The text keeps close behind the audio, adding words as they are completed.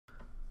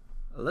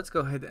Let's go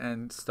ahead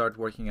and start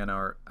working on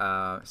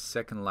our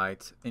second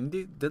light. In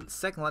the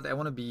second light, I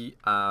want to be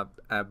a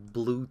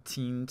blue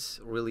tint,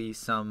 really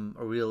some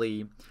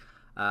really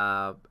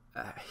a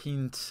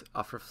hint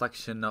of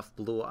reflection of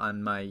blue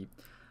on my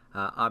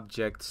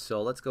object.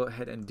 So let's go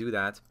ahead and do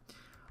that.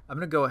 I'm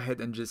gonna go ahead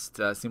and just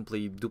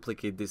simply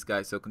duplicate this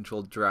guy. So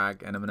Control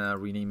drag, and I'm gonna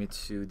rename it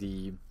to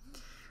the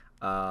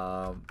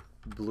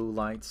blue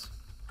light.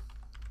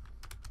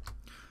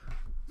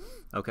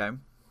 Okay.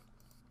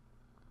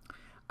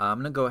 I'm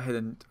gonna go ahead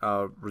and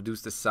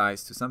reduce the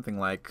size to something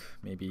like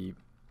maybe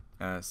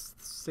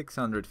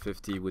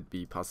 650 would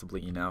be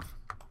possibly enough.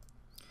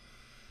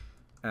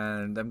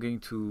 And I'm going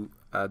to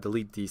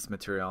delete this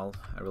material.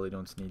 I really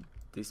don't need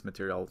this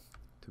material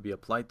to be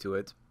applied to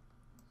it.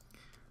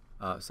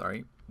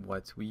 Sorry,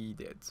 what we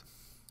did.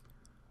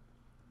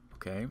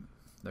 Okay,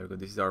 there we go.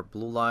 This is our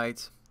blue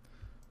light.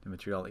 The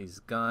material is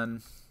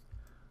gone,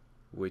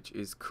 which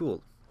is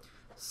cool.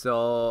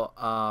 So,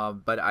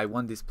 but I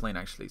want this plane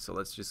actually. So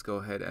let's just go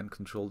ahead and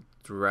Control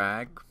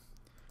drag.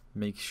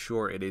 Make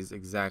sure it is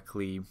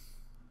exactly.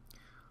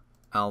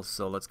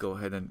 Also, let's go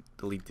ahead and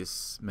delete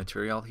this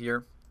material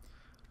here.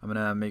 I'm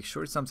gonna make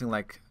sure it's something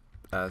like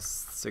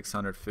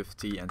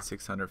 650 and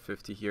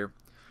 650 here.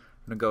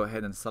 I'm gonna go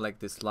ahead and select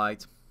this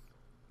light.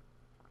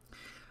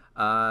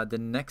 The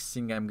next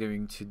thing I'm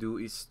going to do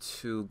is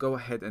to go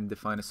ahead and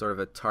define a sort of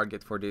a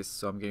target for this.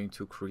 So I'm going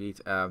to create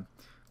a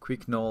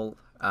quick null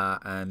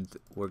and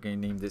we're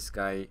going to name this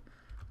guy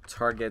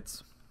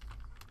target.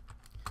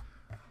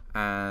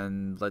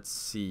 And let's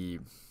see.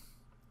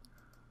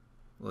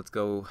 Let's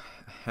go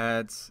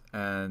ahead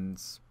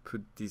and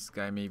put this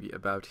guy maybe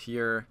about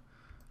here.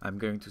 I'm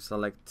going to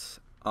select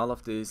all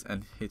of this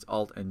and hit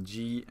Alt and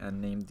G and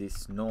name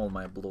this null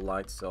my blue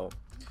light, so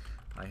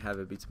I have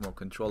a bit more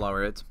control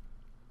over it.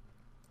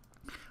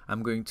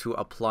 I'm going to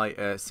apply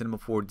a Cinema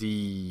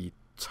 4D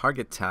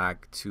target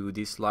tag to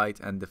this light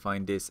and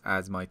define this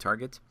as my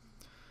target.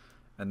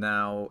 And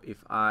now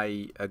if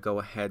I go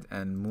ahead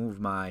and move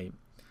my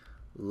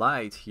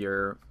light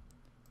here,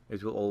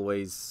 it will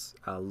always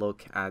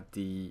look at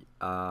the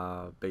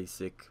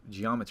basic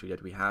geometry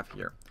that we have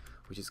here,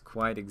 which is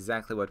quite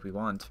exactly what we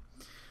want.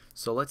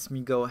 So let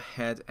me go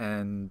ahead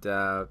and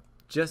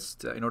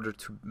just in order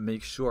to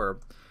make sure,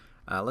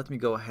 let me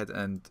go ahead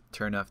and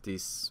turn off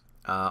this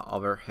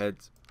overhead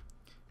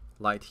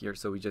light here,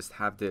 so we just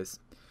have this.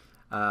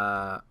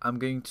 I'm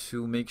going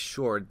to make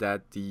sure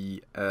that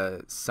the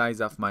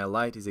size of my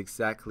light is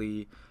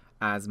exactly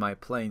as my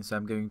plane, so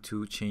I'm going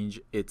to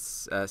change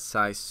its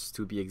size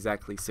to be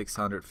exactly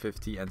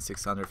 650 and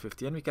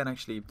 650, and we can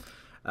actually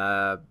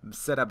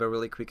set up a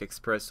really quick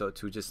espresso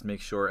to just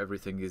make sure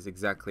everything is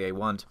exactly I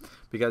want,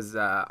 because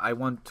I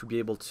want to be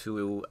able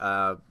to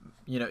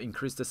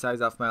increase the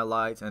size of my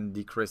light and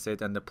decrease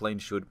it, and the plane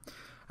should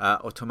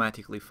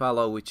automatically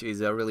follow, which is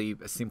a really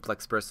simple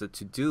espresso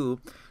to do.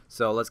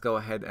 So let's go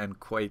ahead and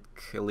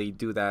quickly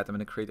do that. I'm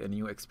going to create a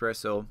new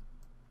espresso,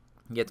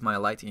 get my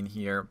light in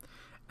here,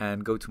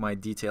 and go to my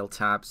detail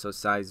tab. So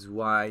size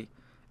Y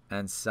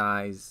and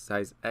size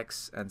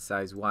X and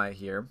size Y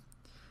here.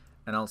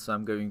 And also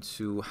I'm going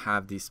to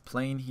have this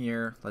plane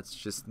here. Let's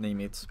just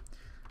name it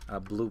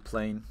blue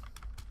plane,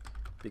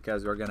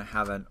 because we're gonna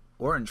have an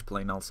orange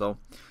plane also.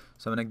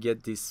 So I'm gonna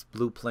get this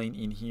blue plane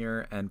in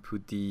here and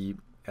put the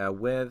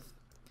width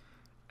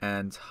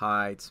and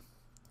height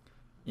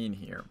in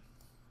here.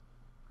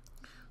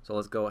 So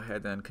let's go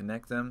ahead and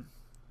connect them.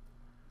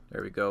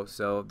 There we go.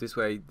 So this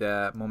way,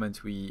 the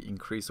moment we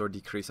increase or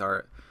decrease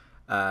our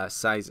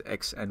size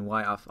X and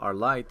Y of our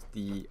light,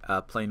 the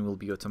plane will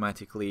be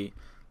automatically,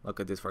 look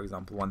at this, for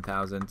example,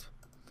 1000.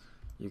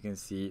 You can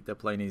see the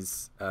plane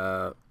is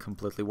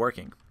completely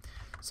working.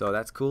 So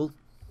that's cool.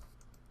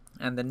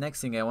 And the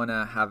next thing, I want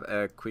to have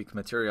a quick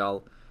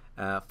material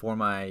for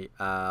my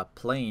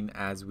plane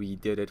as we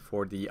did it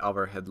for the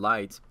overhead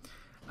light.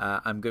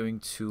 I'm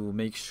going to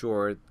make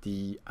sure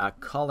the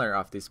color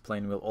of this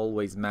plane will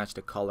always match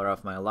the color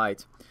of my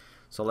light.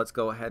 So let's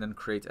go ahead and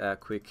create a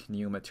quick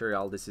new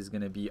material. This is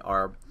going to be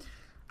our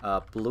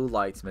blue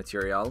light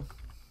material.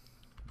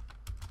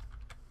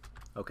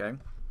 Okay.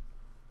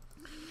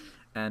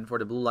 And for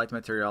the blue light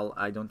material,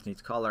 I don't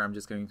need color. I'm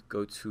just going to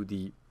go to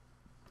the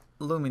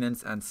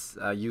luminance and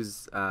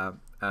use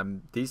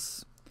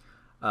this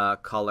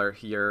color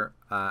here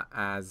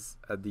as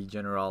the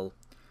general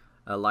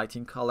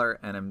lighting color,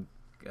 and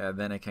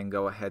then I can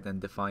go ahead and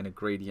define a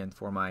gradient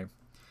for my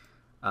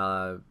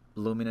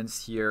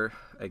luminance here.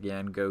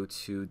 Again, go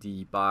to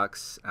the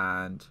box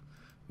and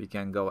we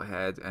can go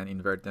ahead and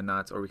invert the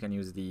nuts, or we can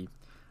use the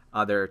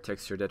other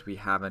texture that we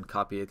have and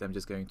copy it. I'm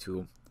just going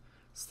to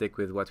stick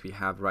with what we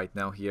have right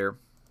now here,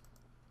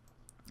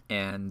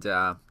 and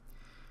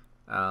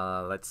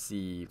let's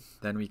see,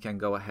 then we can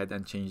go ahead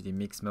and change the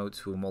mix mode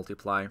to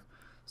multiply,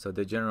 so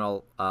the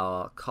general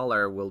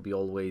color will be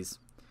always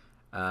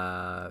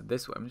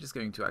this way. I'm just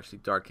going to actually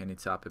darken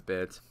it up a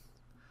bit,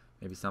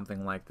 maybe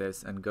something like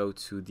this, and go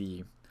to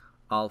the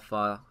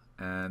alpha,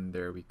 and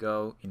there we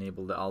go,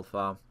 enable the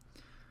alpha,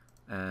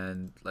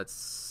 and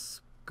let's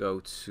go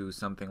to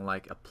something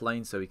like a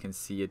plane so we can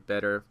see it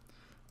better,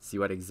 see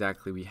what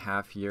exactly we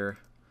have here.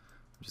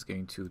 I'm just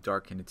going to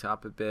darken it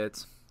up a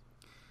bit,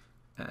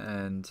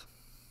 and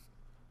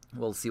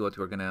we'll see what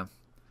we're gonna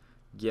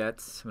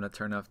get. I'm gonna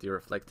turn off the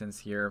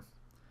reflectance here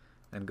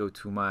and go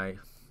to my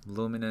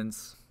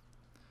luminance,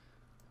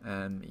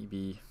 and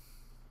maybe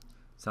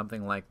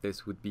something like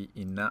this would be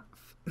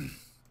enough.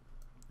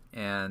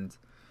 And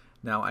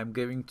now I'm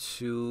going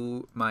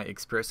to my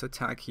espresso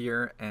tag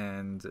here,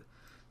 and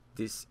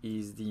this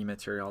is the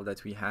material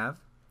that we have,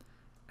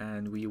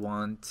 and we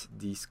want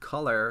this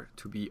color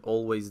to be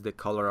always the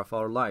color of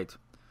our light.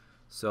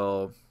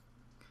 So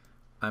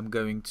I'm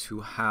going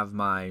to have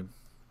my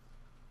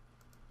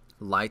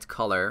light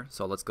color,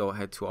 so let's go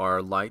ahead to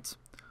our light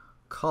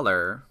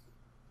color.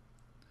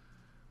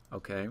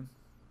 Okay,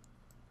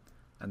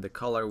 and the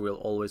color will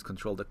always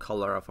control the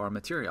color of our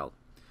material.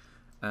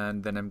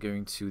 And then I'm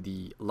going to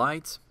the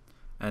light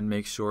and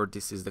make sure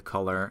this is the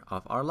color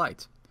of our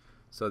light.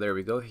 So there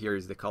we go, here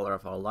is the color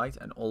of our light,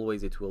 and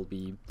always it will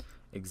be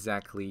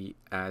exactly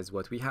as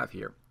what we have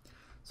here.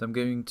 So I'm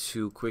going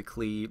to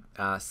quickly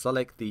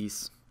select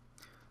this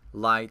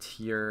light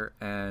here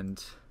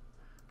and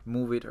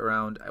move it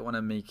around. I want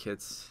to make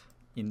it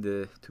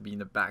to be in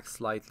the back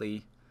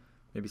slightly,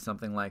 maybe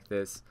something like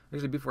this.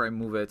 Actually, before I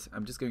move it,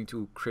 I'm just going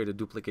to create a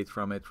duplicate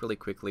from it really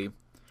quickly.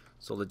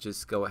 So let's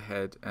just go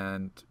ahead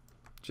and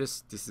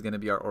this is going to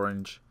be our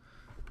orange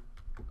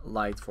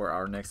light for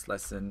our next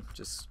lesson.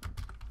 Just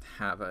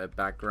have a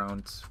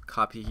background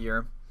copy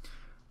here.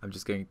 I'm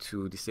just going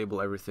to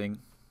disable everything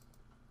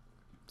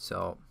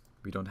so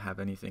we don't have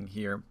anything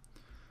here.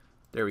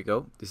 There we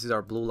go. This is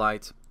our blue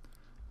light,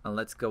 and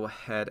let's go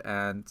ahead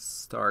and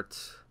start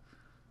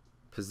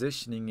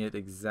positioning it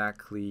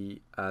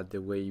exactly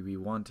the way we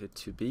want it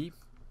to be.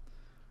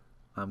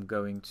 I'm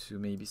going to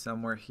maybe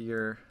somewhere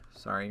here,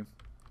 sorry,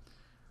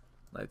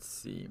 let's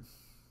see,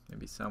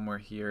 maybe somewhere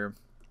here.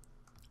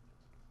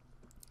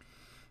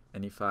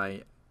 And if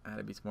I add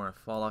a bit more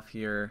fall off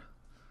here,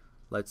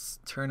 let's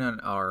turn on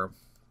our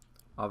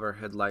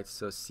overhead light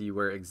so see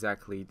where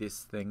exactly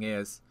this thing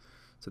is.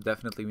 So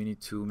definitely we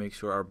need to make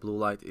sure our blue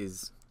light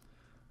is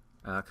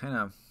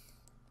let's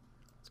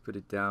put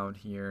it down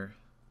here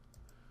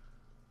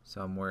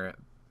somewhere,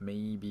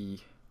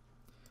 maybe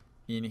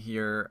in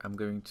here. I'm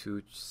going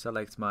to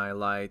select my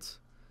light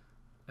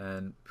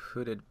and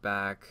put it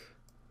back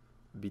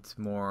a bit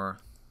more.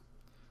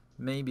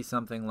 Maybe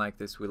something like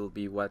this will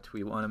be what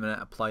we want. I'm going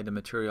to apply the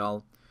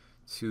material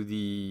to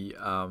the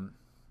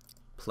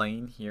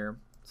plane here.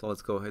 So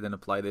let's go ahead and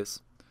apply this.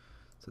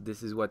 So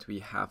this is what we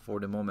have for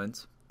the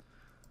moment.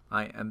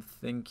 I am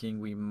thinking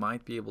we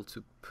might be able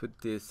to put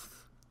this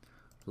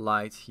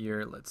light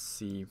here. Let's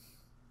see.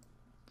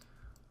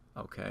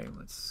 Okay,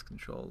 let's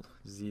Control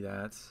Z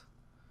that.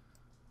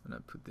 I'm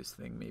gonna put this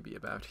thing maybe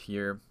about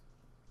here.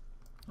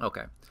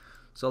 Okay,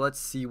 so let's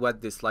see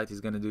what this light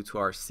is gonna do to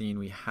our scene.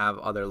 We have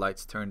other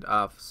lights turned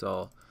off,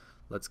 so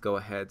let's go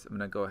ahead. I'm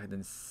gonna go ahead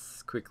and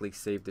quickly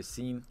save the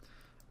scene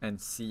and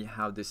see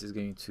how this is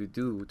going to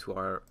do to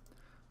our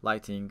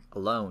lighting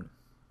alone.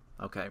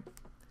 Okay,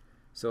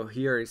 so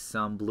here is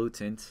some blue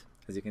tint.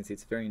 As you can see,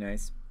 it's very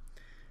nice,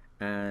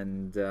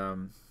 and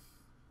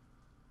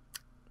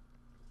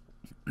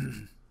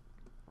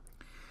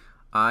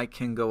I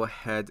can go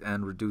ahead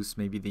and reduce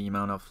maybe the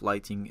amount of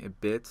lighting a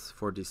bit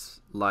for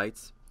this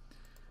light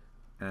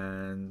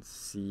and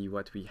see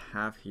what we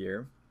have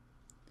here.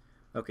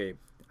 Okay,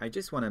 I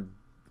just want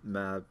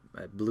a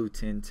blue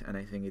tint, and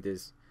I think it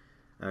is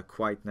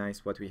quite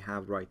nice what we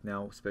have right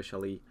now,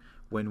 especially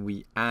when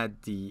we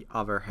add the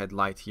overhead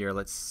light here.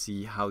 Let's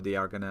see how they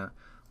are gonna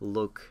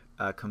look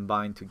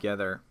combined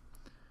together.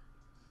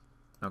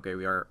 Okay,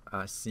 we are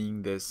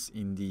seeing this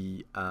in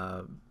the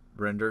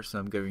render, so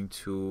I'm going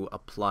to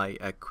apply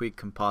a quick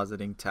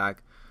compositing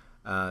tag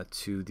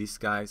to these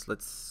guys.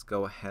 Let's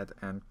go ahead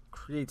and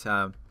create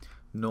a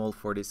null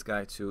for this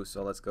guy too.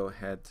 So let's go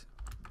ahead,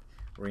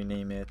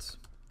 rename it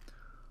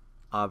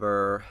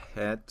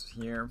overhead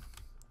here,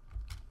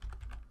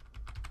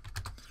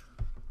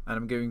 and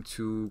I'm going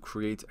to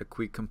create a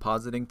quick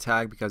compositing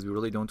tag because we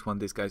really don't want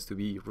these guys to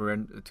be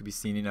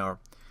seen in our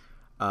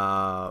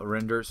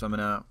render. So I'm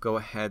gonna go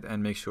ahead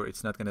and make sure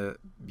it's not gonna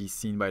be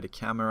seen by the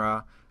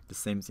camera. The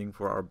same thing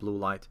for our blue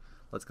light.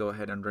 Let's go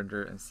ahead and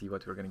render and see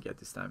what we're gonna get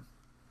this time.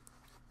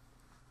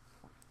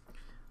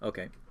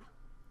 Okay,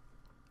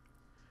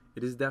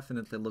 it is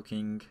definitely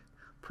looking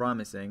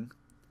promising,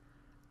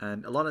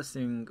 and a lot of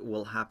things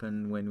will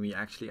happen when we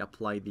actually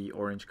apply the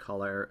orange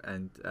color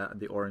and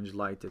the orange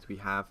light that we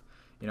have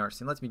in our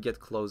scene. Let me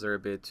get closer a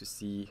bit to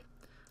see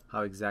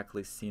how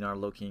exactly scene are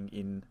looking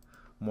in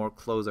more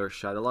closer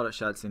shot. A lot of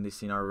shots in this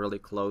scene are really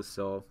close,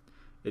 so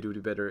it would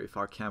be better if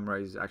our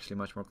camera is actually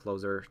much more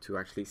closer to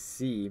actually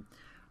see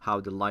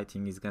how the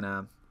lighting is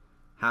gonna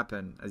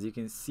happen. As you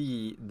can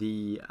see,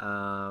 the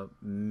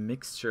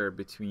mixture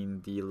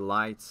between the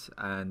light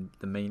and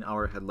the main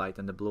overhead light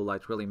and the blue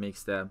light really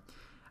makes the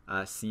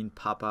scene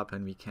pop up,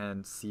 and we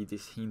can see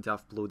this hint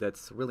of blue that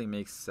really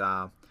makes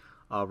our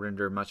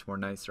render much more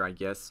nicer, I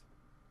guess.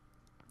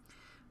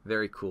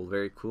 Very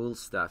cool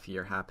stuff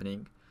here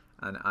happening,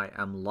 and I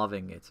am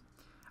loving it.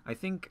 I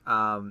think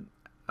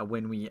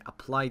when we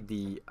apply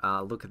the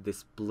look at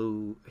this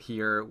blue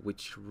here,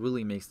 which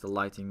really makes the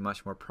lighting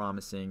much more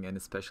promising, and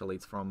especially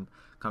it's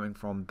coming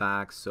from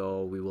back,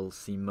 so we will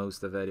see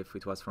most of it. If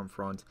it was from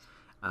front,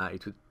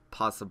 it would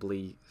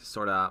possibly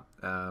sort of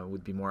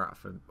would be more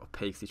of an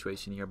opaque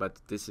situation here, but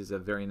this is a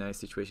very nice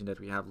situation that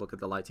we have. Look at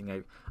the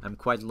lighting. I'm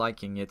quite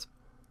liking it.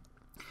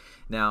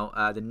 Now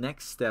the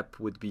next step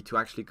would be to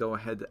actually go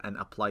ahead and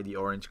apply the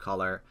orange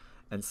color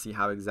and see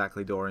how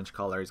exactly the orange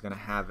color is going to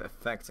have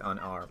effect on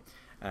our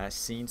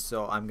scene.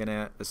 So I'm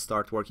gonna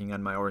start working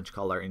on my orange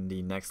color in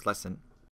the next lesson.